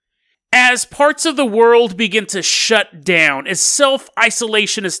as parts of the world begin to shut down, as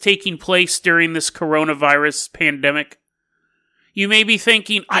self-isolation is taking place during this coronavirus pandemic, you may be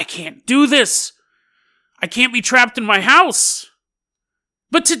thinking, I can't do this. I can't be trapped in my house.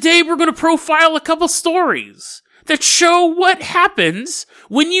 But today we're going to profile a couple stories that show what happens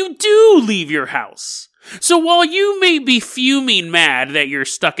when you do leave your house. So while you may be fuming mad that you're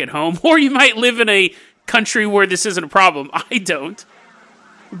stuck at home, or you might live in a country where this isn't a problem, I don't.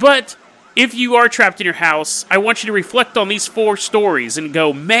 But if you are trapped in your house, I want you to reflect on these 4 stories and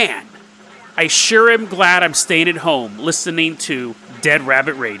go, man, I sure am glad I'm staying at home listening to Dead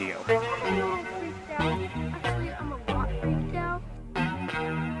Rabbit Radio.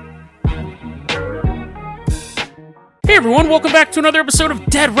 Hey everyone, welcome back to another episode of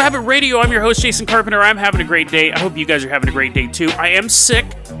Dead Rabbit Radio. I'm your host, Jason Carpenter. I'm having a great day. I hope you guys are having a great day too. I am sick.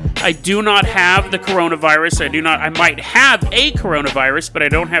 I do not have the coronavirus. I might have a coronavirus, but I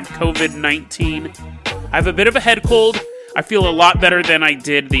don't have COVID-19. I have a bit of a head cold. I feel a lot better than I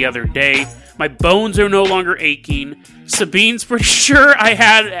did the other day. My bones are no longer aching. Sabine's pretty sure I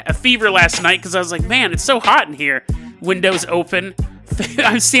had a fever last night because I was like, man, it's so hot in here. Windows open.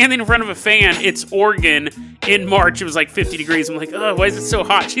 I'm standing in front of a fan. It's Oregon in March. It was like 50 degrees. I'm like, oh, why is it so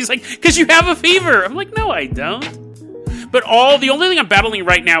hot? She's like, because you have a fever. I'm like, no, I don't. But the only thing I'm battling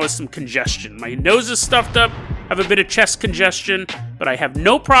right now is some congestion. My nose is stuffed up. I have a bit of chest congestion, but I have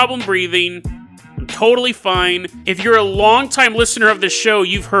no problem breathing. I'm totally fine. If you're a long-time listener of this show,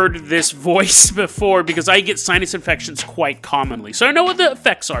 you've heard this voice before because I get sinus infections quite commonly. So I know what the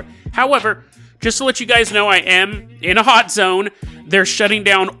effects are. However, just to let you guys know, I am in a hot zone. They're shutting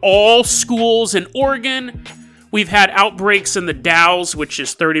down all schools in Oregon. We've had outbreaks in the Dalles, which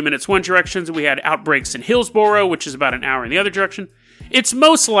is 30 minutes one direction. We had outbreaks in Hillsboro, which is about an hour in the other direction. It's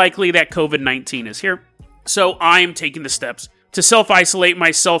most likely that COVID-19 is here. So I'm taking the steps to self-isolate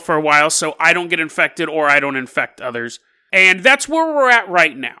myself for a while so I don't get infected or I don't infect others. And that's where we're at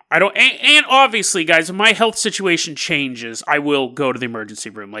right now. And obviously, guys, if my health situation changes, I will go to the emergency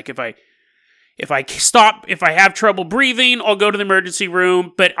room. Like if I have trouble breathing, I'll go to the emergency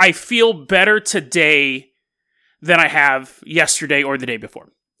room, but I feel better today than I have yesterday or the day before.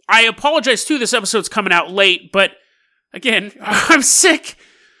 I apologize too, this episode's coming out late, but again, I'm sick.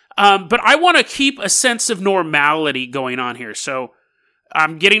 But I want to keep a sense of normality going on here, so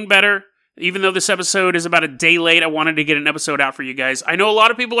I'm getting better. Even though this episode is about a day late, I wanted to get an episode out for you guys. I know a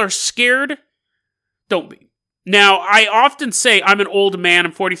lot of people are scared. Don't be. Now, I often say I'm an old man.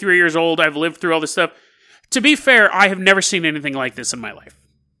 I'm 43 years old. I've lived through all this stuff. To be fair, I have never seen anything like this in my life.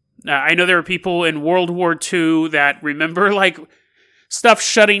 I know there are people in World War II that remember, stuff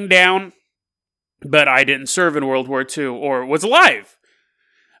shutting down, but I didn't serve in World War II or was alive.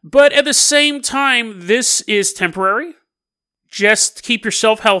 But at the same time, this is temporary. Just keep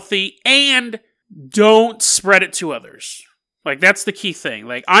yourself healthy and don't spread it to others. That's the key thing.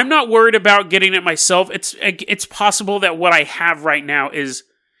 I'm not worried about getting it myself. It's possible that what I have right now is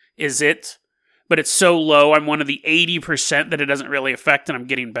it, but it's so low. I'm one of the 80% that it doesn't really affect, and I'm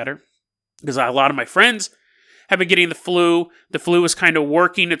getting better. Because a lot of my friends have been getting the flu. The flu is kind of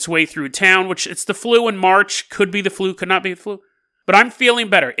working its way through town, which it's the flu in March. Could be the flu, could not be the flu. But I'm feeling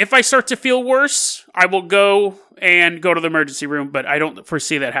better. If I start to feel worse, I will go to the emergency room, but I don't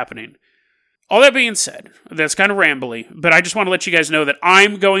foresee that happening. All that being said, that's kind of rambly, but I just want to let you guys know that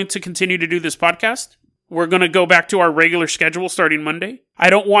I'm going to continue to do this podcast. We're going to go back to our regular schedule starting Monday. I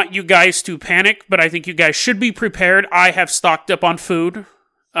don't want you guys to panic, but I think you guys should be prepared. I have stocked up on food,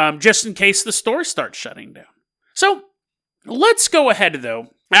 just in case the store starts shutting down. So, let's go ahead, though.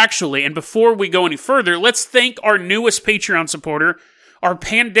 Actually, and before we go any further, let's thank our newest Patreon supporter, our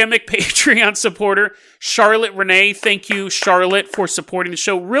pandemic Patreon supporter, Charlotte Renee. Thank you, Charlotte, for supporting the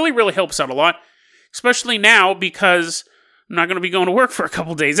show. Really, really helps out a lot, especially now because I'm not going to be going to work for a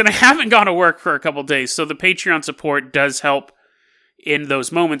couple days, and I haven't gone to work for a couple days, so the Patreon support does help in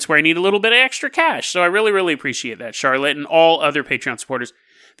those moments where I need a little bit of extra cash. So I really, really appreciate that, Charlotte, and all other Patreon supporters.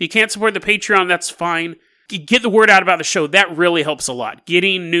 If you can't support the Patreon, that's fine. Get the word out about the show. That really helps a lot.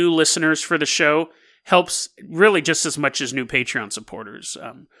 Getting new listeners for the show helps really just as much as new Patreon supporters.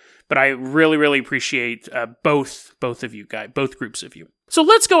 But I really, really appreciate both of you guys, both groups of you. So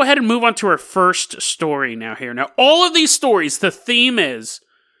let's go ahead and move on to our first story now here. Now, all of these stories, the theme is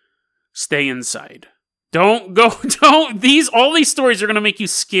stay inside. All these stories are going to make you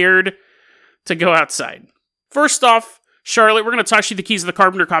scared to go outside. First off, Charlotte, we're going to toss you the keys of the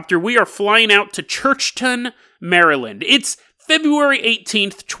Carpenter Copter. We are flying out to Churchton, Maryland. It's February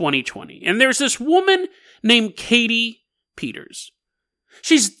 18th, 2020. And there's this woman named Katie Peters.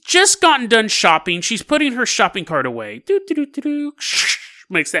 She's just gotten done shopping. She's putting her shopping cart away.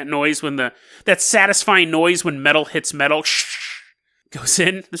 makes that noise when that satisfying noise when metal hits metal. Goes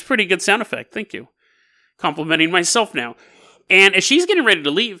in. That's a pretty good sound effect. Thank you. Complimenting myself now. And as she's getting ready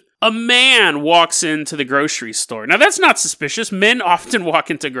to leave, a man walks into the grocery store. Now, that's not suspicious. Men often walk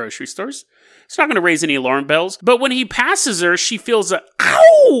into grocery stores. It's not going to raise any alarm bells. But when he passes her, she feels a,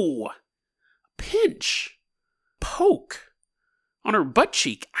 ow! Pinch. Poke. On her butt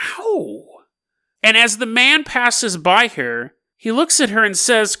cheek. Ow! And as the man passes by her, he looks at her and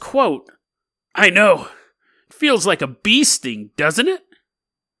says, quote, "I know. It feels like a bee sting, doesn't it?"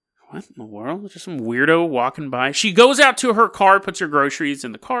 What in the world? Just some weirdo walking by. She goes out to her car, puts her groceries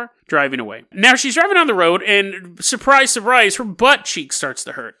in the car, driving away. Now she's driving on the road, and surprise, surprise, her butt cheek starts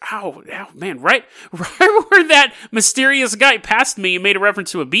to hurt. Ow, man, right where that mysterious guy passed me and made a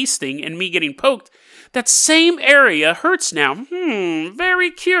reference to a bee sting and me getting poked, that same area hurts now. Very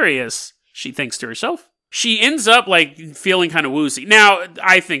curious, she thinks to herself. She ends up, feeling kind of woozy. Now,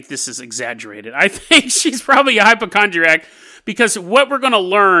 I think this is exaggerated. I think she's probably a hypochondriac, because what we're going to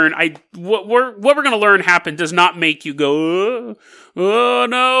learn, what we're going to learn happen does not make you go, oh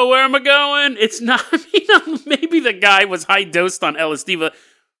no, where am I going? It's not, maybe the guy was high dosed on LSD, but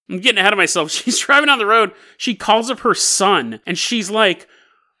I'm getting ahead of myself. She's driving on the road. She calls up her son, and she's like,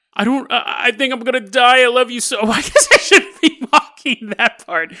 I think I'm going to die. I love you so. I guess I shouldn't be mocking that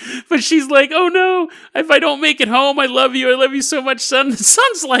part. But she's like, oh no, if I don't make it home, I love you so much, son. The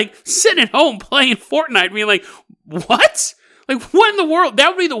son's like sitting at home playing Fortnite, being like, what? What in the world?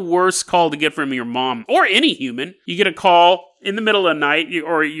 That would be the worst call to get from your mom or any human. You get a call in the middle of the night,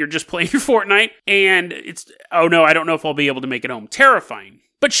 or you're just playing your Fortnite, and it's, oh no, I don't know if I'll be able to make it home. Terrifying.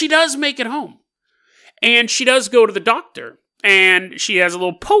 But she does make it home. And she does go to the doctor, and she has a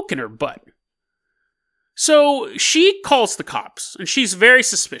little poke in her butt. So she calls the cops, and she's very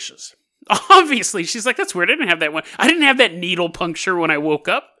suspicious. Obviously, she's like, that's weird. I didn't have that one. I didn't have that needle puncture when I woke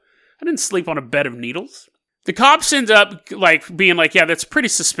up. I didn't sleep on a bed of needles. The cops end up being like, yeah, that's pretty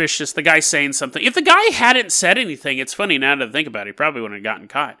suspicious. The guy's saying something. If the guy hadn't said anything, it's funny now to think about it, he probably wouldn't have gotten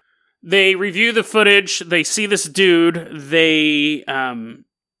caught. They review the footage. They see this dude. They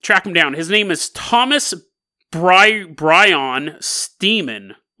track him down. His name is Thomas Bryan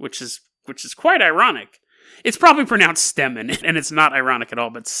Steeman, which is quite ironic. It's probably pronounced Stemmen, and it's not ironic at all,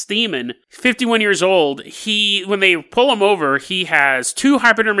 but Steeman, 51 years old, when they pull him over, he has 2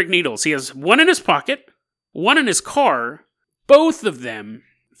 hypodermic needles. He has one in his pocket, one in his car, both of them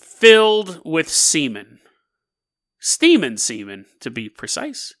filled with semen. Steaming semen, to be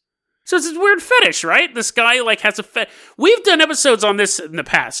precise. So it's a weird fetish, right? This guy, has a fetish. We've done episodes on this in the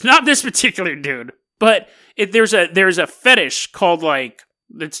past. Not this particular dude, but there's a fetish called, I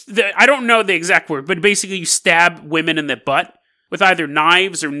don't know the exact word, but basically you stab women in the butt with either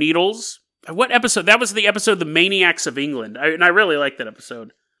knives or needles. What episode? That was the episode, The Maniacs of England. And I really like that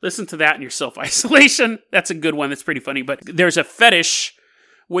episode. Listen to that in your self-isolation. That's a good one. That's pretty funny. But there's a fetish.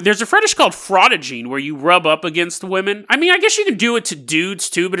 There's a fetish called fraudagine where you rub up against women. I mean, I guess you can do it to dudes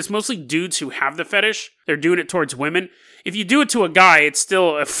too, but it's mostly dudes who have the fetish. They're doing it towards women. If you do it to a guy, it's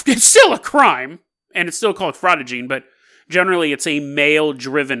still a crime, and it's still called fraudagine, but generally it's a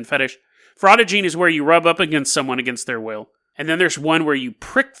male-driven fetish. Fraudagine is where you rub up against someone against their will. And then there's one where you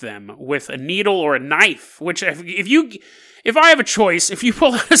prick them with a needle or a knife, which if I have a choice, if you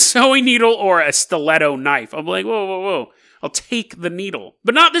pull out a sewing needle or a stiletto knife, I'm like, whoa. I'll take the needle.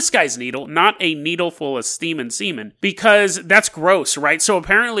 But not this guy's needle, not a needle full of steam and semen, because that's gross, right? So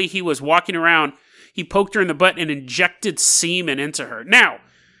apparently he was walking around, he poked her in the butt and injected semen into her. Now,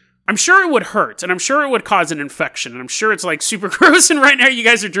 I'm sure it would hurt, and I'm sure it would cause an infection, and I'm sure it's super gross, and right now you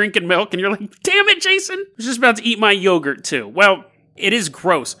guys are drinking milk, and you're like, damn it, Jason! I was just about to eat my yogurt, too. Well, it is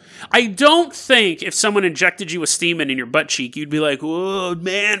gross. I don't think if someone injected you with semen in your butt cheek, you'd be like, whoa,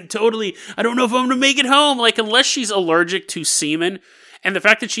 man, totally, I don't know if I'm gonna make it home. Unless she's allergic to semen, and the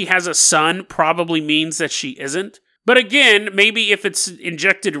fact that she has a son probably means that she isn't. But again, maybe if it's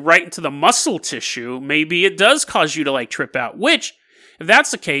injected right into the muscle tissue, maybe it does cause you to trip out, which, if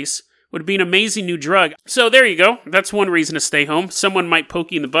that's the case, would be an amazing new drug. So there you go. That's one reason to stay home. Someone might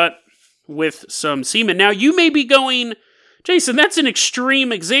poke you in the butt with some semen. Now, you may be going, Jason, that's an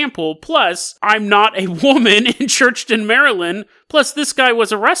extreme example. Plus, I'm not a woman in Churchton, Maryland. Plus, this guy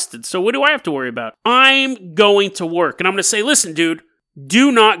was arrested. So what do I have to worry about? I'm going to work. And I'm going to say, listen, dude,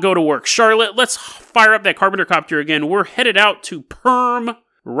 do not go to work. Charlotte, let's fire up that Carpenter copter again. We're headed out to Perm,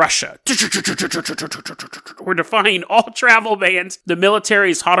 Russia. We're defying all travel bans. The military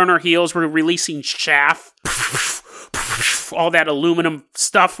is hot on our heels. We're releasing chaff. All that aluminum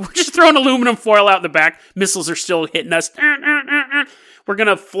stuff. We're just throwing aluminum foil out the back. Missiles are still hitting us. We're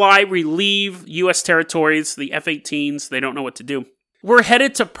going to relieve U.S. territories, the F-18s. They don't know what to do. We're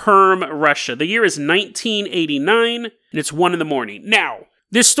headed to Perm, Russia. The year is 1989, and it's 1 a.m. Now,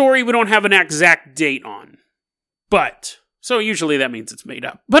 this story we don't have an exact date on, but, so usually that means it's made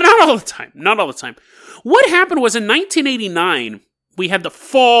up. But not all the time, not all the time. What happened was in 1989, we had the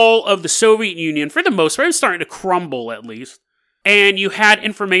fall of the Soviet Union, for the most part. It was starting to crumble, at least. And you had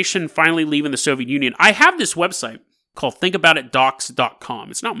information finally leaving the Soviet Union. I have this website called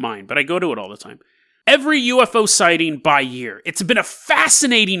thinkaboutitdocs.com. It's not mine, but I go to it all the time. Every UFO sighting by year. It's been a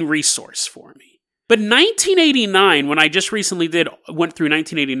fascinating resource for me. But 1989, when I just recently went through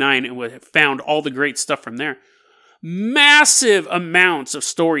 1989 and found all the great stuff from there, massive amounts of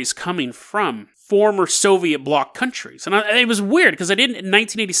stories coming from former Soviet bloc countries. And it was weird because I did it in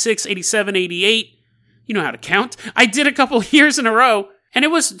 1986, 87, 88. You know how to count. I did a couple years in a row, and it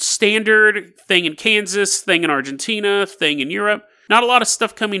was standard thing in Kansas, thing in Argentina, thing in Europe. Not a lot of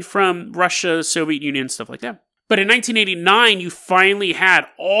stuff coming from Russia, Soviet Union, stuff like that. But in 1989, you finally had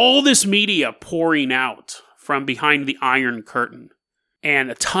all this media pouring out from behind the Iron Curtain. And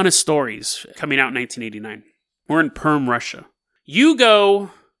a ton of stories coming out in 1989. We're in Perm, Russia. You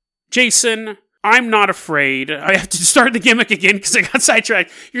go, Jason, I'm not afraid. I have to start the gimmick again because I got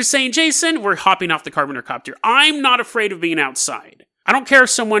sidetracked. You're saying, Jason, we're hopping off the Carpenter copter. I'm not afraid of being outside. I don't care if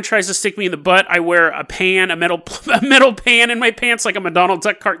someone tries to stick me in the butt. I wear a metal pan in my pants like I'm a Donald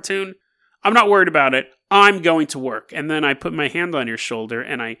Duck cartoon. I'm not worried about it. I'm going to work. And then I put my hand on your shoulder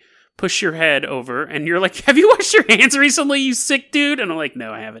and I push your head over. And you're like, have you washed your hands recently, you sick dude? And I'm like,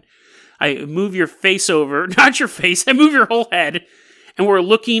 no, I haven't. I move your face over. Not your face. I move your whole head. And we're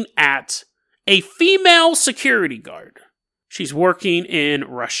looking at a female security guard. She's working in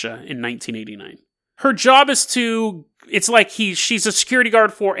Russia in 1989. Her job is it's like she's a security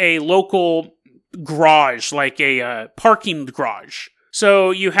guard for a local garage, like a parking garage.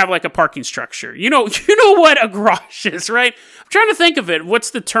 So you have like a parking structure. You know what a garage is, right? I'm trying to think of it.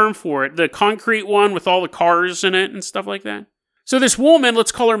 What's the term for it? The concrete one with all the cars in it and stuff like that? So this woman,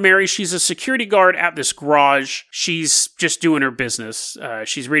 let's call her Mary, she's a security guard at this garage. She's just doing her business.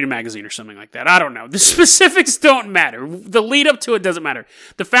 She's reading a magazine or something like that. I don't know. The specifics don't matter. The lead up to it doesn't matter.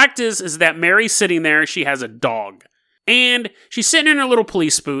 The fact is that Mary's sitting there. She has a dog. And she's sitting in her little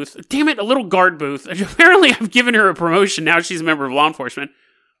police booth. Damn it, a little guard booth. Apparently I've given her a promotion. Now she's a member of law enforcement.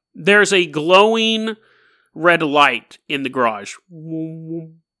 There's a glowing red light in the garage.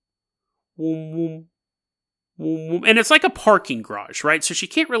 And it's like a parking garage, right? So she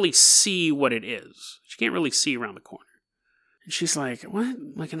can't really see what it is. She can't really see around the corner. And she's like, what?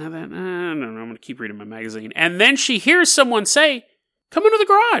 Looking at that? I don't know. I'm going to keep reading my magazine. And then she hears someone say, come into the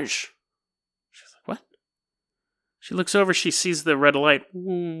garage. She's like, what? She looks over. She sees the red light.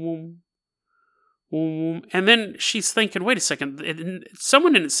 And then she's thinking, wait a second.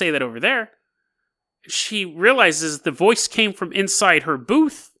 Someone didn't say that over there. She realizes the voice came from inside her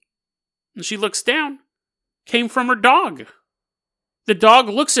booth. And she looks down. Came from her dog. The dog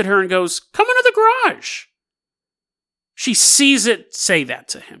looks at her and goes, come into the garage. She sees it say that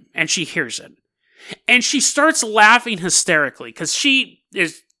to him, and she hears it. And she starts laughing hysterically, because she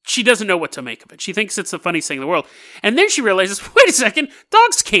doesn't know what to make of it. She thinks it's the funniest thing in the world. And then she realizes, wait a second,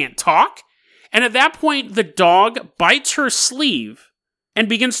 dogs can't talk. And at that point, the dog bites her sleeve and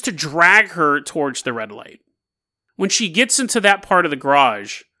begins to drag her towards the red light. When she gets into that part of the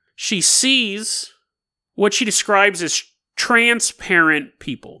garage, she sees what she describes as transparent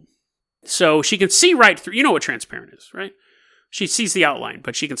people. So she can see right through. You know what transparent is, right? She sees the outline,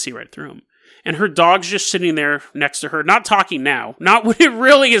 but she can see right through them. And her dog's just sitting there next to her, not talking now. Not when it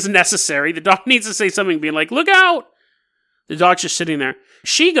really is necessary. The dog needs to say something, being like, look out! The dog's just sitting there.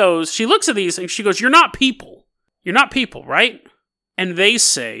 She looks at these and she goes, you're not people. You're not people, right? And they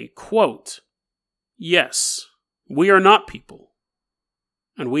say, quote, yes, we are not people.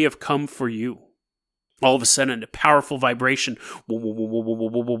 And we have come for you. All of a sudden, a powerful vibration goes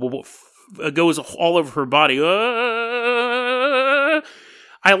all over her body.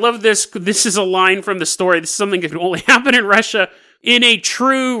 I love this. This is a line from the story. This is something that can only happen in Russia. In a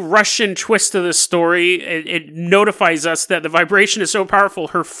true Russian twist of the story, it notifies us that the vibration is so powerful,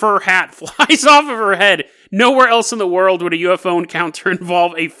 her fur hat flies off of her head. Nowhere else in the world would a UFO encounter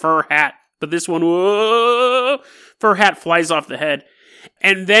involve a fur hat. But this one, fur hat flies off the head.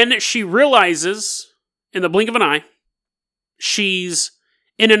 And then she realizes, in the blink of an eye, she's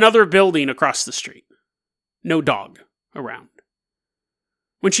in another building across the street. No dog around.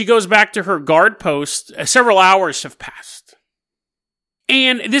 When she goes back to her guard post, several hours have passed.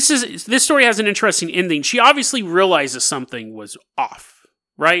 And this story has an interesting ending. She obviously realizes something was off,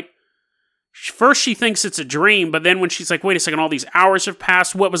 right? First she thinks it's a dream, but then when she's like, wait a second, all these hours have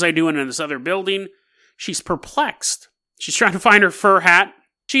passed, what was I doing in this other building? She's perplexed. She's trying to find her fur hat.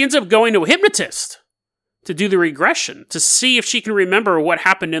 She ends up going to a hypnotist to do the regression, to see if she can remember what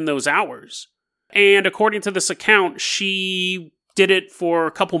happened in those hours. And according to this account, she did it for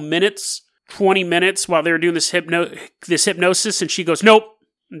a couple minutes, 20 minutes, while they were doing this hypnosis, and she goes, nope,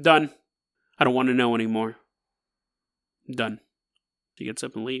 I'm done. I don't want to know anymore. I'm done. She gets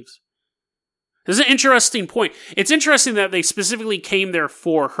up and leaves. This is an interesting point. It's interesting that they specifically came there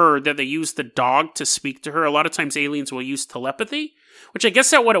for her, that they used the dog to speak to her. A lot of times aliens will use telepathy, which I guess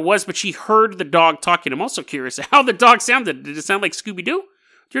that's what it was, but she heard the dog talking. I'm also curious how the dog sounded. Did it sound like Scooby-Doo? Or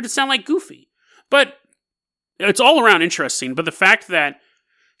did it sound like Goofy? But it's all around interesting. But the fact that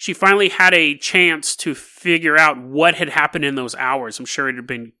she finally had a chance to figure out what had happened in those hours, I'm sure it had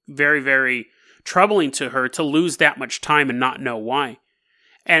been very, very troubling to her to lose that much time and not know why.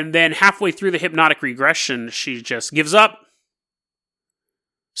 And then halfway through the hypnotic regression, she just gives up.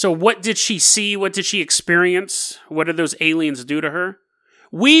 So what did she see? What did she experience? What did those aliens do to her?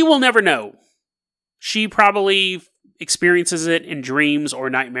 We will never know. She probably experiences it in dreams or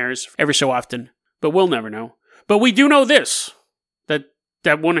nightmares every so often, but we'll never know. But we do know this,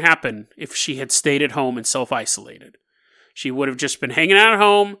 that wouldn't happen if she had stayed at home and self-isolated. She would have just been hanging out at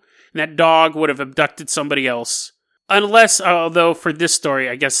home, and that dog would have abducted somebody else. Unless, although for this story,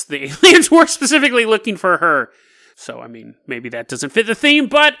 I guess the aliens were specifically looking for her. So, I mean, maybe that doesn't fit the theme,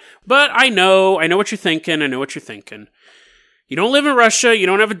 but I know what you're thinking. You don't live in Russia, you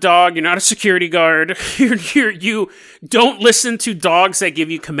don't have a dog, you're not a security guard, you don't listen to dogs that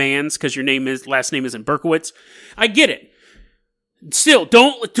give you commands because your last name isn't Berkowitz. I get it. Still,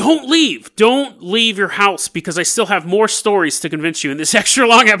 don't leave. Don't leave your house, because I still have more stories to convince you in this extra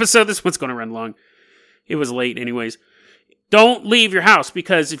long episode. This one's going to run long. It was late anyways. Don't leave your house,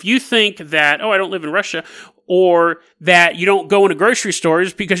 because if you think that, I don't live in Russia, or that you don't go into grocery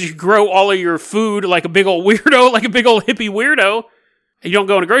stores because you grow all of your food like a big old weirdo, like a big old hippie weirdo, and you don't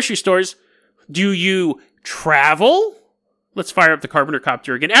go into grocery stores, do you travel? Let's fire up the Carpenter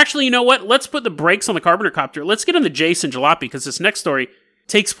Copter again. Actually, you know what? Let's put the brakes on the Carpenter Copter. Let's get on the Jason Jalopy, because this next story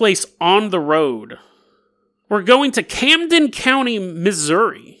takes place on the road. We're going to Camden County,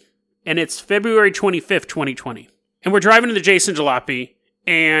 Missouri, and it's February 25th, 2020. And we're driving to the Jason Jalopy,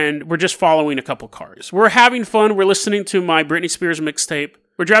 and we're just following a couple cars. We're having fun. We're listening to my Britney Spears mixtape.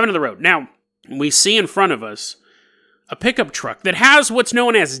 We're driving to the road. Now, we see in front of us a pickup truck that has what's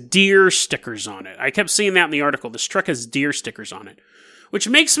known as deer stickers on it. I kept seeing that in the article. This truck has deer stickers on it, which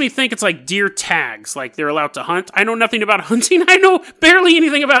makes me think it's like deer tags, like they're allowed to hunt. I know nothing about hunting. I know barely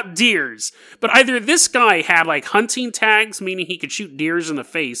anything about deers. But either this guy had like hunting tags, meaning he could shoot deers in the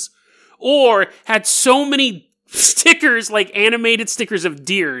face, or had so many stickers, like animated stickers of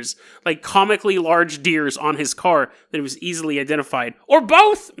deers, like comically large deers on his car that it was easily identified. Or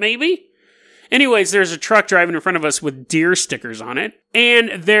both, maybe. Anyways, there's a truck driving in front of us with deer stickers on it.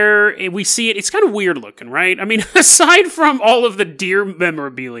 And there, we see it. It's kind of weird looking, right? I mean, aside from all of the deer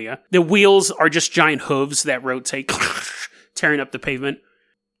memorabilia, the wheels are just giant hooves that rotate, tearing up the pavement.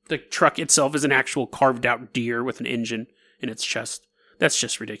 The truck itself is an actual carved out deer with an engine in its chest. That's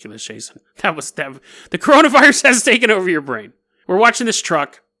just ridiculous, Jason. The coronavirus has taken over your brain. We're watching this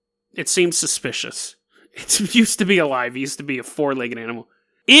truck. It seems suspicious. It used to be alive. It used to be a four-legged animal.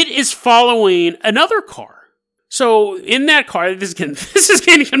 It is following another car. So in that car, this is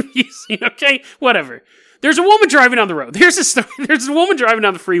getting confusing, okay? Whatever. There's a woman driving on the road. There's a woman driving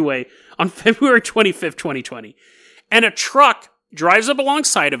down the freeway on February 25th, 2020. And a truck drives up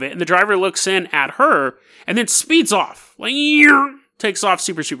alongside of it, and the driver looks in at her, and then speeds off. Like, takes off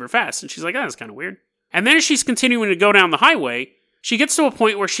super, super fast. And she's like, that's kind of weird. And then as she's continuing to go down the highway, she gets to a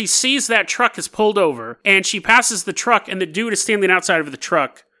point where she sees that truck is pulled over, and she passes the truck, and the dude is standing outside of the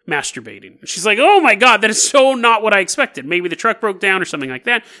truck masturbating. And she's like, oh my god, that is so not what I expected. Maybe the truck broke down or something like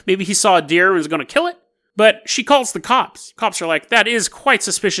that. Maybe he saw a deer and was going to kill it. But she calls the cops. Cops are like, that is quite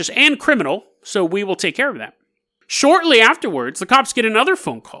suspicious and criminal, so we will take care of that. Shortly afterwards, the cops get another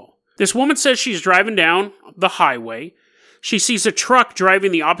phone call. This woman says she's driving down the highway. She sees a truck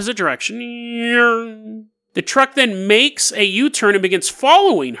driving the opposite direction. The truck then makes a U-turn and begins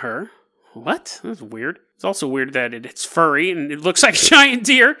following her. What? That's weird. It's also weird that it's furry and it looks like a giant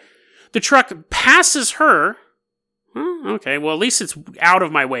deer. The truck passes her. Okay, well, at least it's out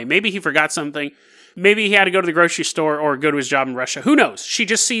of my way. Maybe he forgot something. Maybe he had to go to the grocery store or go to his job in Russia. Who knows? She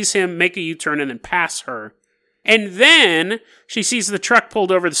just sees him make a U-turn and then pass her. And then she sees the truck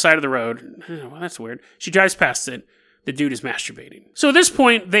pulled over the side of the road. Well, that's weird. She drives past it. The dude is masturbating. So at this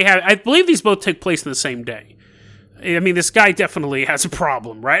point, I believe these both took place in the same day. I mean, this guy definitely has a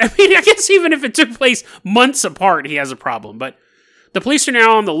problem, right? I mean, I guess even if it took place months apart, he has a problem. But the police are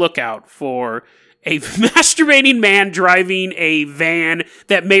now on the lookout for a masturbating man driving a van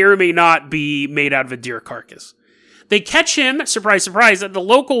that may or may not be made out of a deer carcass. They catch him, surprise, surprise, at the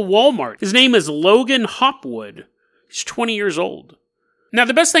local Walmart. His name is Logan Hopwood. He's 20 years old. Now,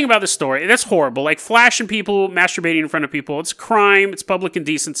 the best thing about this story, that's horrible. Like, flashing people, masturbating in front of people. It's a crime. It's public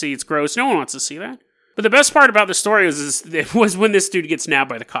indecency. It's gross. No one wants to see that. But the best part about the story was when this dude gets nabbed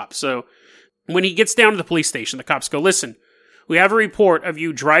by the cops. So, when he gets down to the police station, the cops go, listen, we have a report of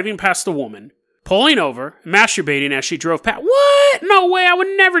you driving past a woman, pulling over, masturbating as she drove past. What? No way. I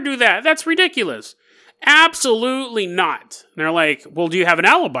would never do that. That's ridiculous. Absolutely not. And they're like, well, do you have an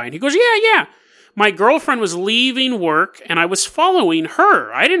alibi? And he goes, yeah. My girlfriend was leaving work, and I was following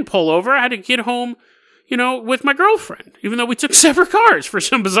her. I didn't pull over. I had to get home, with my girlfriend, even though we took separate cars for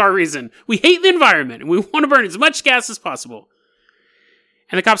some bizarre reason. We hate the environment, and we want to burn as much gas as possible.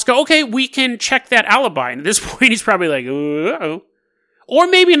 And the cops go, okay, we can check that alibi. And at this point, he's probably like, uh-oh. Or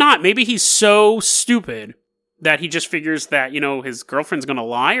maybe not. Maybe he's so stupid that he just figures that, his girlfriend's going to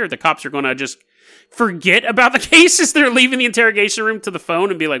lie, or the cops are going to just forget about the case as they're leaving the interrogation room to the phone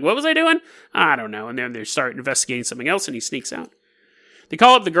and be like, what was I doing? I don't know. And then they start investigating something else and he sneaks out. They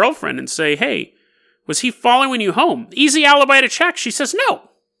call up the girlfriend and say, hey, was he following you home? Easy alibi to check. She says, no,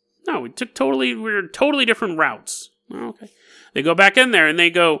 we were totally different routes. Oh, okay. They go back in there and they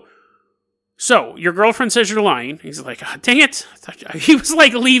go, so your girlfriend says you're lying. He's like, oh, dang it. He was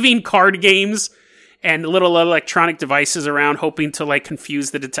like leaving card games and little electronic devices around, hoping to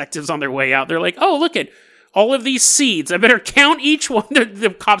confuse the detectives on their way out. They're like, oh, look at all of these seeds. I better count each one. The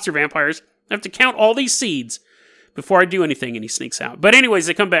cops are vampires. I have to count all these seeds before I do anything, and he sneaks out. But anyways,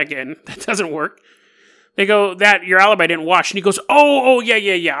 they come back in. That doesn't work. They go, that your alibi didn't wash. And he goes, oh,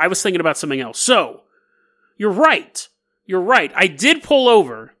 yeah. I was thinking about something else. So, you're right. I did pull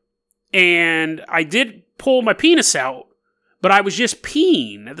over, and I did pull my penis out, but I was just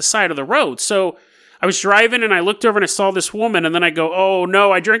peeing at the side of the road. So, I was driving and I looked over and I saw this woman, and then I go, oh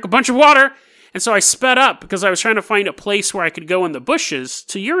no, I drank a bunch of water. And so I sped up because I was trying to find a place where I could go in the bushes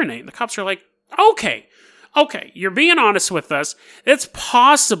to urinate. And the cops are like, okay, you're being honest with us. It's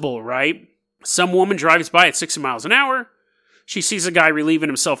possible, right? Some woman drives by at 60 miles an hour. She sees a guy relieving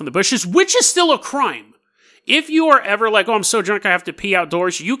himself in the bushes, which is still a crime. If you are ever like, oh, I'm so drunk I have to pee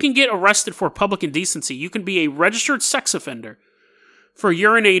outdoors, you can get arrested for public indecency. You can be a registered sex offender for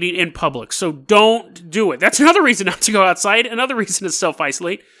urinating in public. So don't do it. That's another reason not to go outside. Another reason to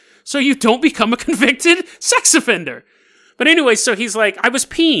self-isolate. So you don't become a convicted sex offender. But anyway, so he's like, I was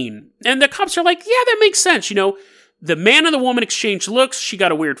peeing. And the cops are like, yeah, that makes sense. The man and the woman exchange looks. She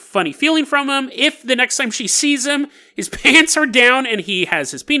got a weird, funny feeling from him. If the next time she sees him, his pants are down and he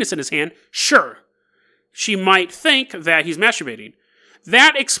has his penis in his hand, sure, she might think that he's masturbating.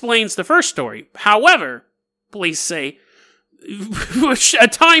 That explains the first story. However, police say, a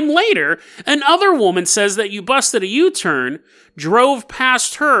time later, another woman says that you busted a U-turn, drove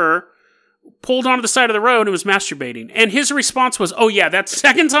past her, pulled onto the side of the road, and was masturbating. And his response was, oh yeah, that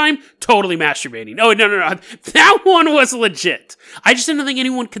second time, totally masturbating. Oh, no. That one was legit. I just didn't think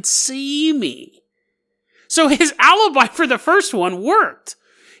anyone could see me. So his alibi for the first one worked.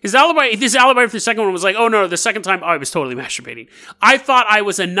 His alibi for the second one was like, oh no, the second time, I was totally masturbating. I thought I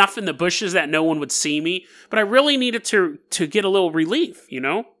was enough in the bushes that no one would see me, but I really needed to get a little relief,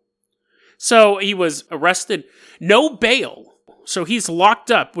 So he was arrested, no bail. So he's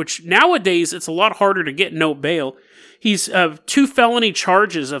locked up, which nowadays it's a lot harder to get no bail. He's 2 felony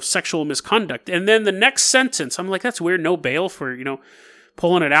charges of sexual misconduct. And then the next sentence, I'm like, that's weird, no bail for,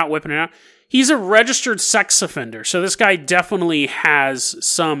 pulling it out, whipping it out. He's a registered sex offender, so this guy definitely has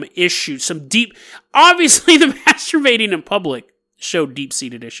some issues, some deep... Obviously, the masturbating in public showed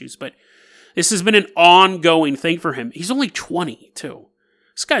deep-seated issues, but this has been an ongoing thing for him. He's only 20, too.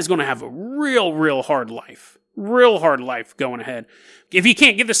 This guy's going to have a real hard life. Real hard life going ahead if he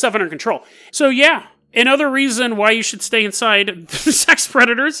can't get this stuff under control. So, yeah, another reason why you should stay inside, sex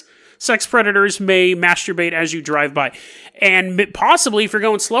predators... Sex predators may masturbate as you drive by. And possibly, if you're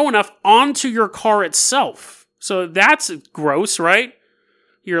going slow enough, onto your car itself. So that's gross, right?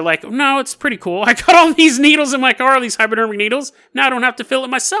 You're like, no, it's pretty cool. I got all these needles in my car, these hypodermic needles. Now I don't have to fill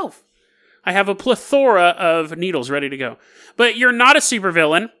it myself. I have a plethora of needles ready to go. But you're not a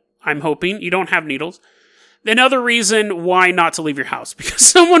supervillain, I'm hoping. You don't have needles. Another reason why not to leave your house, because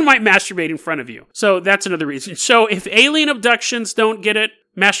someone might masturbate in front of you. So that's another reason. So if alien abductions don't get it,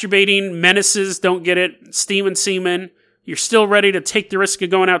 masturbating menaces don't get it, steam and semen, you're still ready to take the risk of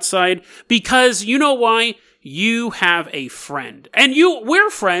going outside, because you know why? You have a friend. And we're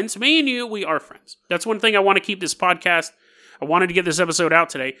friends. Me and you, we are friends. That's one thing I want to keep this podcast. I wanted to get this episode out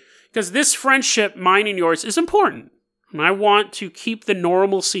today, because this friendship, mine and yours, is important. And I want to keep the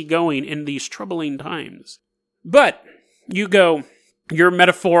normalcy going in these troubling times. But you go, your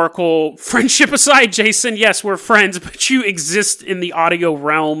metaphorical friendship aside, Jason, yes, we're friends, but you exist in the audio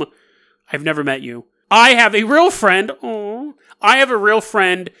realm. I've never met you. I have a real friend. Oh, I have a real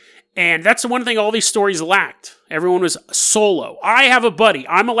friend, and that's the one thing all these stories lacked. Everyone was solo. I have a buddy.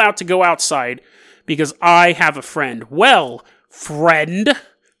 I'm allowed to go outside because I have a friend. Well, friend,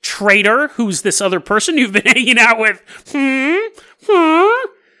 traitor, who's this other person you've been hanging out with?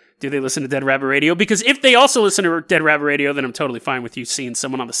 Do they listen to Dead Rabbit Radio? Because if they also listen to Dead Rabbit Radio, then I'm totally fine with you seeing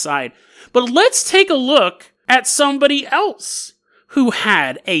someone on the side. But let's take a look at somebody else who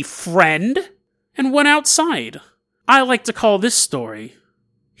had a friend and went outside. I like to call this story,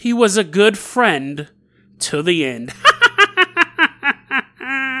 he was a good friend to the end.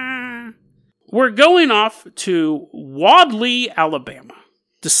 We're going off to Wadley, Alabama.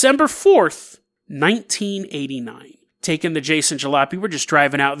 December 4th, 1989. Taking the Jason Jalopy, we're just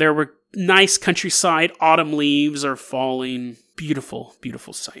driving out there. We're nice countryside. Autumn leaves are falling. Beautiful,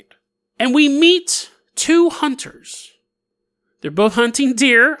 beautiful sight. And we meet two hunters. They're both hunting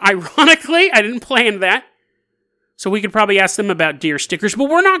deer. Ironically, I didn't plan that. So we could probably ask them about deer stickers, but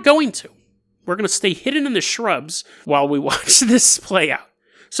we're not going to. We're going to stay hidden in the shrubs while we watch this play out.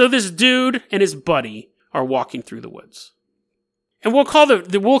 So this dude and his buddy are walking through the woods. And we'll call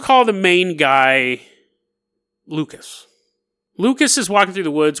the main guy Lucas. Lucas is walking through the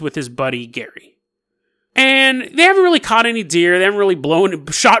woods with his buddy Gary. And they haven't really caught any deer. They haven't really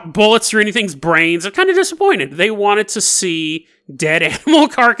shot bullets through anything's brains. They're kind of disappointed. They wanted to see dead animal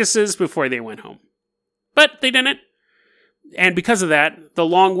carcasses before they went home. But they didn't. And because of that, the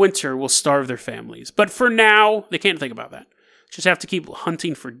long winter will starve their families. But for now, they can't think about that. Just have to keep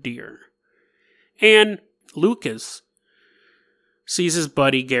hunting for deer. And Lucas sees his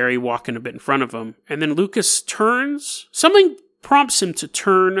buddy Gary walking a bit in front of him. And then Lucas turns. Something prompts him to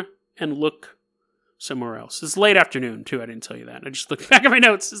turn and look somewhere else. It's late afternoon, too. I didn't tell you that. I just looked back at my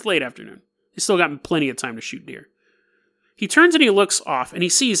notes. It's late afternoon. He's still got plenty of time to shoot deer. He turns and he looks off, and he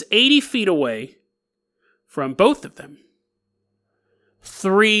sees 80 feet away from both of them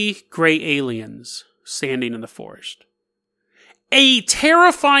 3 gray aliens standing in the forest. A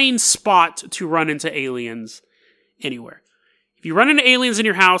terrifying spot to run into aliens anywhere. If you run into aliens in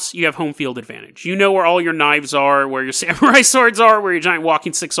your house, you have home field advantage. You know where all your knives are, where your samurai swords are, where your giant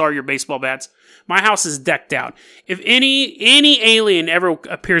walking sticks are, your baseball bats. My house is decked out. If any alien ever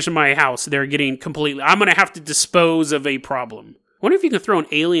appears in my house, they're getting completely... I'm going to have to dispose of a problem. I wonder if you can throw an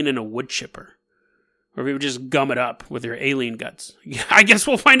alien in a wood chipper. Or if you would just gum it up with your alien guts. I guess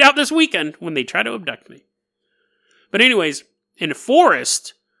we'll find out this weekend when they try to abduct me. But anyways, in a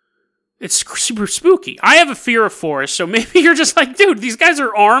forest, it's super spooky. I have a fear of forests, so maybe you're just like, dude, these guys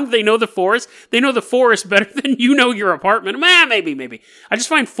are armed. They know the forest. They know the forest better than you know your apartment. Maybe. I just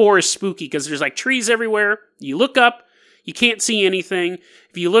find forests spooky because there's like trees everywhere. You look up, you can't see anything.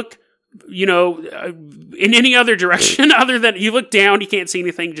 If you look, in any other direction other than you look down, you can't see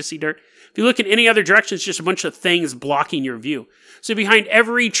anything, you just see dirt. If you look in any other direction, it's just a bunch of things blocking your view. So behind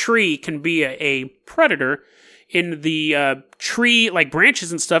every tree can be a predator. In the tree, like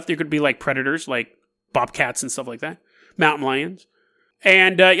branches and stuff, there could be like predators, like bobcats and stuff like that. Mountain lions.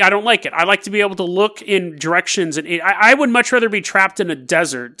 And I don't like it. I like to be able to look in directions. And I would much rather be trapped in a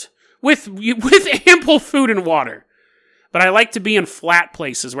desert with ample food and water. But I like to be in flat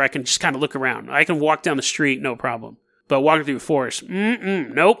places where I can just kind of look around. I can walk down the street, no problem. But walking through a forest,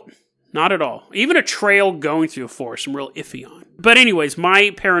 nope. Not at all. Even a trail going through a forest, I'm real iffy on. But anyways,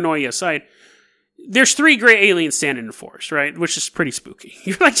 my paranoia aside, there's 3 gray aliens standing in the forest, right? Which is pretty spooky.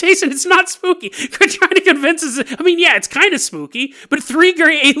 You're like, Jason, it's not spooky. You're trying to convince us. I mean, yeah, it's kind of spooky, but 3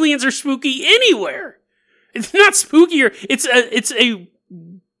 gray aliens are spooky anywhere. It's not spookier. It's a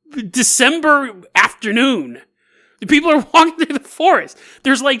December afternoon. The people are walking through the forest.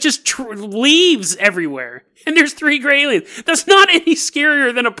 There's like just leaves everywhere. And there's 3 gray aliens. That's not any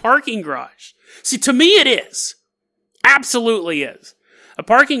scarier than a parking garage. See, to me it is. Absolutely is. A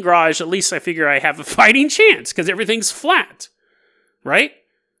parking garage, at least I figure I have a fighting chance because everything's flat. Right?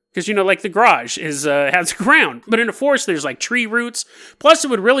 Because, like the garage has ground. But in a forest, there's like tree roots. Plus,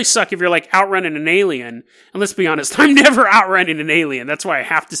 it would really suck if you're like outrunning an alien. And let's be honest, I'm never outrunning an alien. That's why I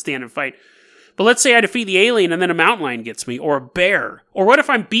have to stand and fight. But let's say I defeat the alien and then a mountain lion gets me, or a bear. Or what if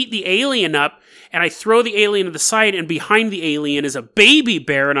I beat the alien up and I throw the alien to the side and behind the alien is a baby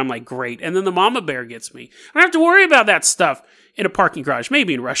bear and I'm like, great. And then the mama bear gets me. I don't have to worry about that stuff in a parking garage.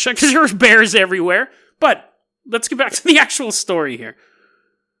 Maybe in Russia because there's bears everywhere. But let's get back to the actual story here.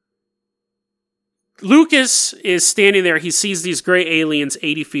 Lucas is standing there. He sees these gray aliens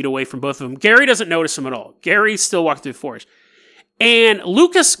 80 feet away from both of them. Gary doesn't notice them at all. Gary's still walking through the forest. And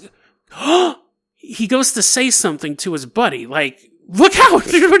Lucas, he goes to say something to his buddy. Like, look out,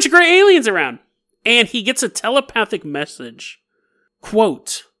 there's a bunch of gray aliens around. And he gets a telepathic message.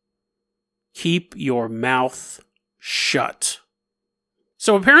 Quote, keep your mouth shut.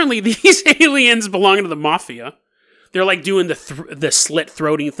 So apparently these aliens belong to the mafia. They're like doing the slit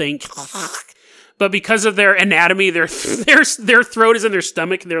throating thing. But because of their anatomy, their throat is in their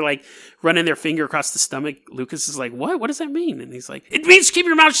stomach, and they're like running their finger across the stomach. Lucas is like, what? What does that mean? And he's like, it means keep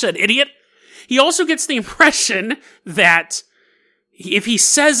your mouth shut, idiot. He also gets the impression that if he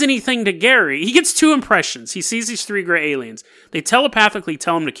says anything to Gary, he gets two impressions. He sees these three gray aliens. They telepathically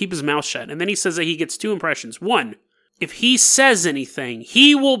tell him to keep his mouth shut. And then he says that he gets two impressions. One, if he says anything,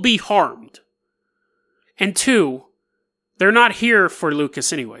 he will be harmed. And two, they're not here for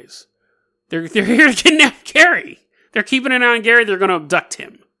Lucas anyways. They're here to kidnap Gary. They're keeping an eye on Gary. They're going to abduct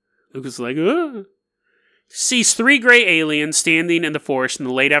him. Lucas is like, ugh. Sees three gray aliens standing in the forest in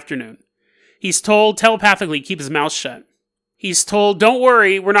the late afternoon. He's told telepathically keep his mouth shut. He's told, don't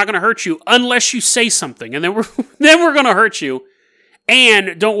worry, we're not going to hurt you unless you say something. And then we're going to hurt you.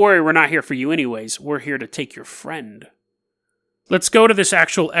 And don't worry, we're not here for you anyways. We're here to take your friend. Let's go to this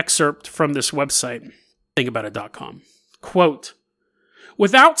actual excerpt from this website, thinkaboutit.com. Quote,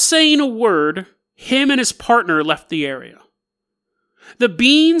 without saying a word, him and his partner left the area. The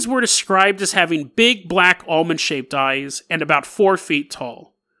beings were described as having big black almond-shaped eyes and about 4 feet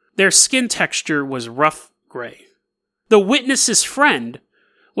tall. Their skin texture was rough gray. The witness's friend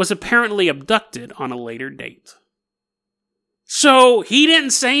was apparently abducted on a later date. So, he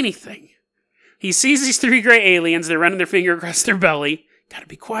didn't say anything. He sees these three gray aliens, they're running their finger across their belly. Gotta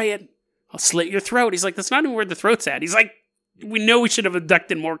be quiet. I'll slit your throat. He's like, that's not even where the throat's at. He's like, we know we should have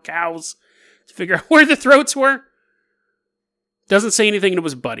abducted more cows to figure out where the throats were. Doesn't say anything to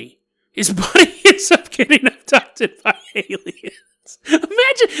his buddy. His buddy ends up getting abducted by aliens.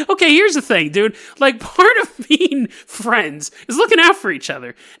 Imagine, okay, here's the thing, dude. Like, part of being friends is looking out for each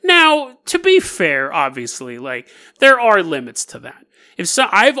other. Now, to be fair, obviously, like, there are limits to that.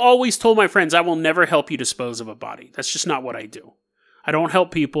 I've always told my friends, I will never help you dispose of a body. That's just not what I do. I don't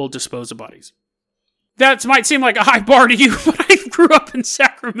help people dispose of bodies. That might seem like a high bar to you, but I grew up in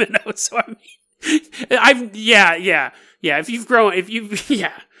Sacramento, so I mean,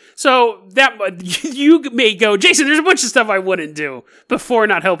 So that you may go, Jason, there's a bunch of stuff I wouldn't do before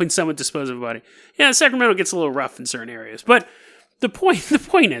not helping someone dispose of a body. Yeah, Sacramento gets a little rough in certain areas, but the point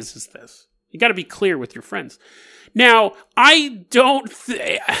is this: you got to be clear with your friends. Now, I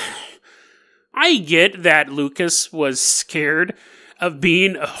get that Lucas was scared of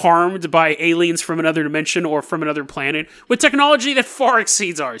being harmed by aliens from another dimension or from another planet with technology that far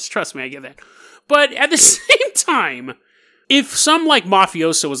exceeds ours. Trust me, I get that. But at the same time, if some like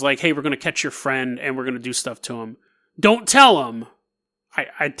mafioso was like, hey, we're going to catch your friend and we're going to do stuff to him, don't tell him.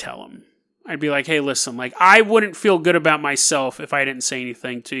 I'd tell him. I'd be like, hey, listen, like, I wouldn't feel good about myself if I didn't say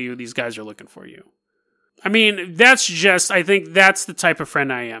anything to you. These guys are looking for you. I mean, I think that's the type of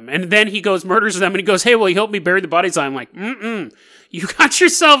friend I am. And then he goes, murders them, and he goes, hey, will you help me bury the bodies? I'm like, you got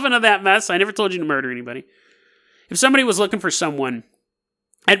yourself into that mess. I never told you to murder anybody. If somebody was looking for someone,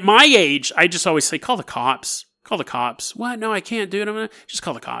 at my age, I just always say, call the cops. Call the cops. What? No, I can't, dude. I'm gonna just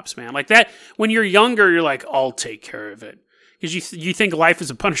call the cops, man. Like that, when you're younger, you're like, I'll take care of it. Because you think life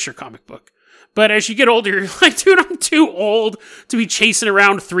is a Punisher comic book. But as you get older, you're like, dude, I'm too old to be chasing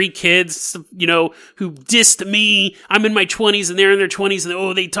around 3 kids, who dissed me. I'm in my 20s and they're in their 20s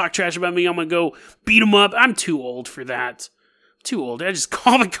and they talk trash about me. I'm going to go beat them up. I'm too old for that. Too old. I just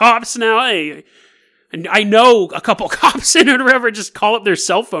call the cops now. Hey, and I know a couple cops in it or whatever. Just call up their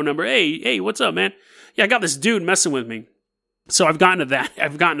cell phone number. Hey, what's up, man? Yeah, I got this dude messing with me. So I've gotten to that.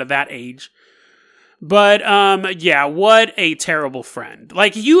 I've gotten to that age. But, yeah, what a terrible friend.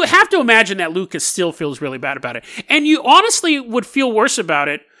 Like, you have to imagine that Lucas still feels really bad about it. And you honestly would feel worse about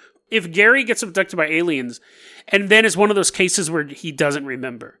it if Gary gets abducted by aliens and then is one of those cases where he doesn't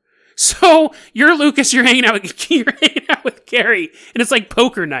remember. So, you're Lucas, you're hanging out with Gary, and it's like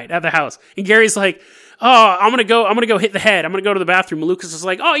poker night at the house. And Gary's like, oh, I'm gonna go hit the head. I'm gonna go to the bathroom. And Lucas is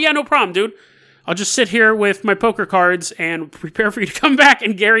like, oh, yeah, no problem, dude. I'll just sit here with my poker cards and prepare for you to come back.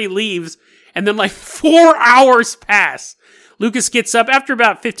 And Gary leaves. And then like 4 hours pass. Lucas gets up. After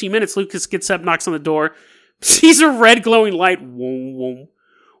about 15 minutes, Lucas gets up, knocks on the door, sees a red glowing light coming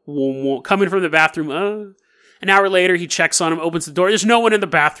from the bathroom. An hour later, he checks on him, opens the door. There's no one in the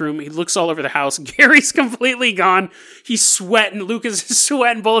bathroom. He looks all over the house. Gary's completely gone. He's sweating. Lucas is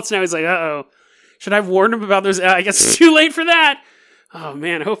sweating bullets now. He's like, uh-oh. Should I have warned him about those? I guess it's too late for that. oh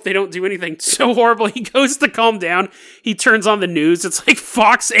man, I hope they don't do anything so horrible. He goes to calm down. He turns on the news. It's like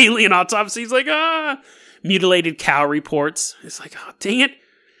Fox alien autopsy. He's like, mutilated cow reports. It's like, oh, dang it.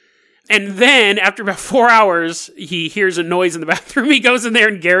 And then after about 4 hours, he hears a noise in the bathroom. He goes in there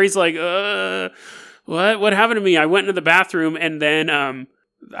and Gary's like, what happened to me? I went into the bathroom and then,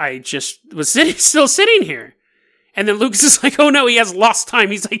 I just was still sitting here. And then Lucas is like, oh no, he has lost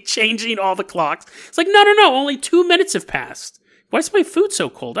time. He's like changing all the clocks. It's like, no, only 2 minutes have passed. Why is my food so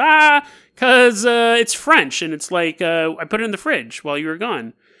cold? Because it's French, and it's like, I put it in the fridge while you were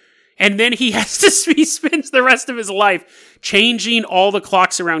gone. And then he spends the rest of his life changing all the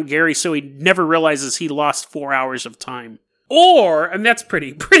clocks around Gary so he never realizes he lost 4 hours of time. Or, and that's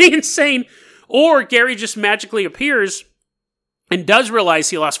pretty insane, or Gary just magically appears and does realize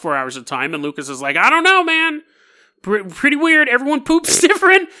he lost 4 hours of time, and Lucas is like, I don't know, man. Pretty weird. Everyone poops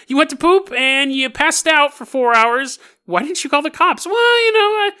different. You went to poop and you passed out for 4 hours. Why didn't you call the cops? Well,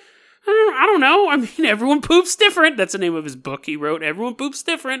 I don't know. I mean, everyone poops different. That's the name of his book he wrote. Everyone poops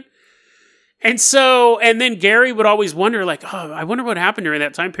different. And then Gary would always wonder, like, oh, I wonder what happened during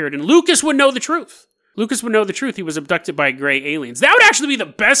that time period. And Lucas would know the truth. He was abducted by gray aliens. That would actually be the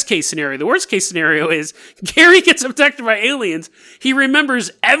best case scenario. The worst case scenario is Gary gets abducted by aliens. He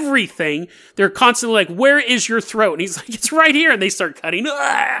remembers everything. They're constantly like, where is your throat? And he's like, it's right here. And they start cutting.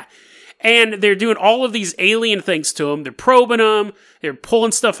 And they're doing all of these alien things to him. They're probing him. They're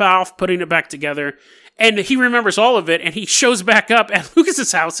pulling stuff off, putting it back together. And he remembers all of it. And he shows back up at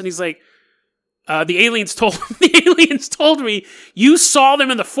Lucas's house. And he's like, the aliens told me you saw them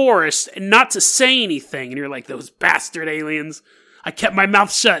in the forest and not to say anything. And you're like, those bastard aliens. I kept my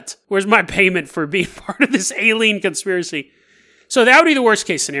mouth shut. Where's my payment for being part of this alien conspiracy? So that would be the worst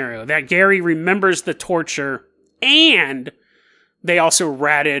case scenario, that Gary remembers the torture and they also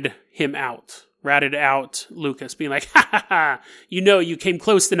ratted out Lucas, being like, you came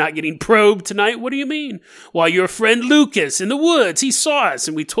close to not getting probed tonight. What do you mean? Well, your friend Lucas in the woods, he saw us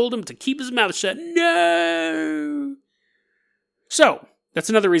and we told him to keep his mouth shut. No. So, that's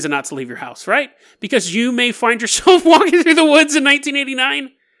another reason not to leave your house, right? Because you may find yourself walking through the woods in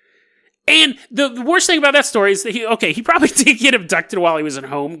 1989. And the worst thing about that story is that he probably did get abducted while he was at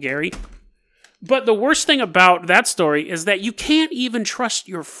home, Gary. But the worst thing about that story is that you can't even trust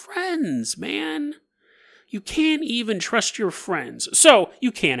your friends, man. You can't even trust your friends. So,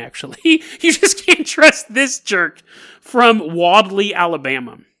 you can actually. You just can't trust this jerk from Wadley,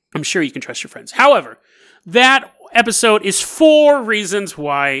 Alabama. I'm sure you can trust your friends. However, that episode is 4 reasons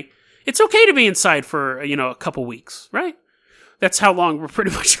why it's okay to be inside for, a couple weeks, right? That's how long we're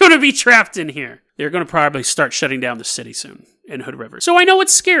pretty much going to be trapped in here. They're going to probably start shutting down the city soon in Hood River. So I know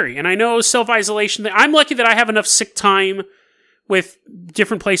it's scary, and I know self-isolation. I'm lucky that I have enough sick time with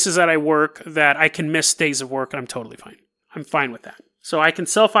different places that I work that I can miss days of work, and I'm totally fine. I'm fine with that. So I can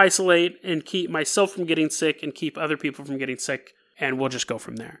self-isolate and keep myself from getting sick and keep other people from getting sick, and we'll just go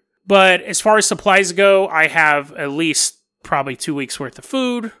from there. But as far as supplies go, I have at least probably 2 weeks worth of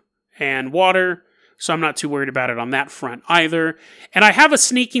food and water, so I'm not too worried about it on that front either. And I have a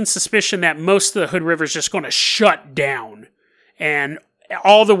sneaking suspicion that most of the Hood River is just going to shut down. And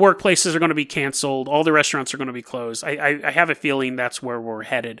all the workplaces are going to be canceled. All the restaurants are going to be closed. I have a feeling that's where we're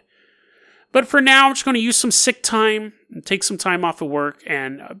headed. But for now, I'm just going to use some sick time and take some time off of work.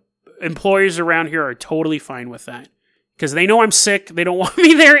 And employers around here are totally fine with that. Because they know I'm sick. They don't want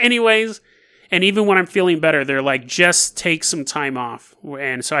me there anyways. And even when I'm feeling better, they're like, just take some time off.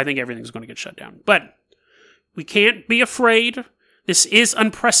 And so I think everything's going to get shut down. But we can't be afraid. This is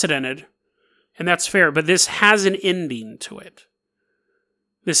unprecedented. And that's fair. But this has an ending to it.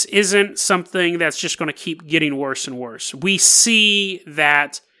 This isn't something that's just going to keep getting worse and worse. We see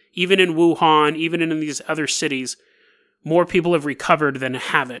that even in Wuhan, even in these other cities, more people have recovered than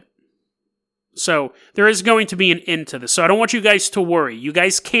haven't. So there is going to be an end to this. So I don't want you guys to worry. You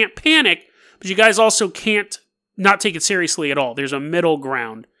guys can't panic, but you guys also can't not take it seriously at all. There's a middle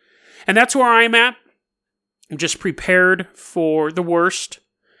ground. And that's where I'm at. I'm just prepared for the worst.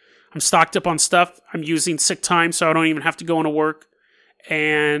 I'm stocked up on stuff. I'm using sick time so I don't even have to go into work.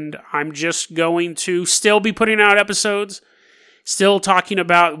 And I'm just going to still be putting out episodes. Still talking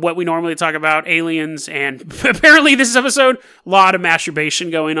about what we normally talk about, aliens, and apparently this episode, a lot of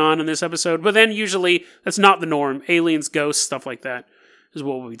masturbation going on in this episode, but then usually that's not the norm. Aliens, ghosts, stuff like that is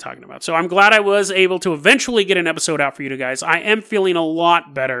what we'll be talking about. So I'm glad I was able to eventually get an episode out for you guys. I am feeling a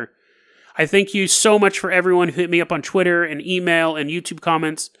lot better. I thank you so much for everyone who hit me up on Twitter and email and YouTube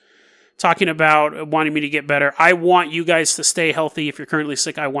comments talking about wanting me to get better. I want you guys to stay healthy. If you're currently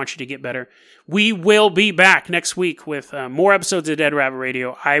sick, I want you to get better. We will be back next week with more episodes of Dead Rabbit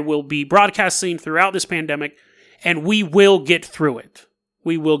Radio. I will be broadcasting throughout this pandemic And we will get through it.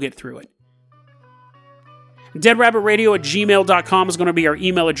 We will get through it. DeadRabbitRadio@gmail.com is going to be our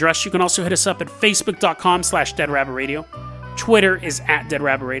email address. You can also hit us up at Facebook.com/DeadRabbitRadio. Twitter is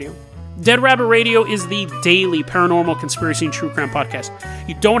 @DeadRabbitRadio. Dead Rabbit Radio is the daily paranormal conspiracy and true crime podcast.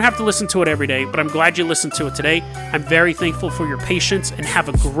 You don't have to listen to it every day, but I'm glad you listened to it today. I'm very thankful for your patience, and have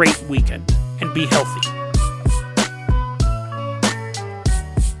a great weekend. And be healthy.